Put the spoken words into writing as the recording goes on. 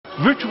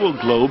Virtual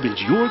Globe is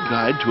your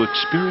guide to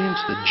experience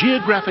the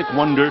geographic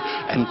wonder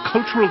and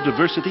cultural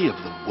diversity of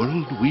the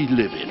world we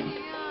live in.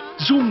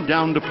 Zoom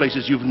down to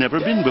places you've never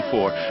been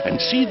before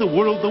and see the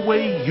world the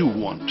way you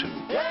want to.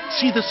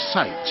 See the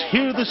sights,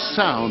 hear the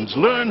sounds,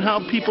 learn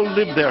how people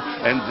live there,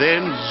 and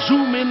then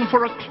zoom in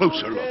for a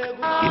closer look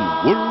in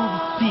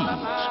world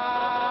themes.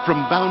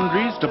 From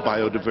boundaries to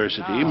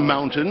biodiversity,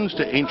 mountains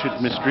to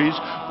ancient mysteries,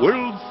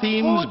 World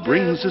Themes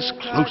brings us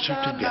closer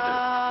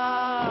together.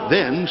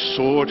 Then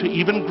soar to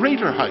even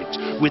greater heights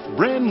with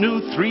brand new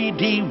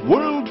 3D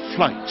World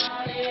Flights.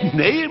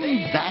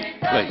 Name that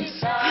place.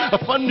 A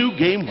fun new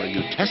game where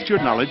you test your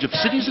knowledge of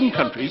cities and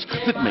countries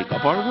that make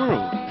up our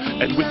world.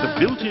 And with the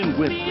built-in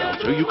web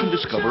browser, you can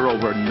discover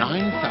over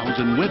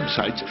 9,000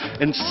 websites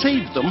and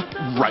save them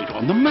right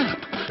on the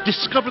map.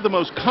 Discover the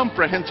most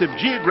comprehensive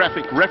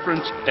geographic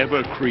reference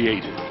ever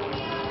created.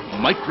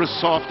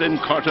 Microsoft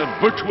Encarta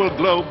Virtual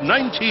Globe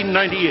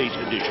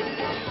 1998 edition.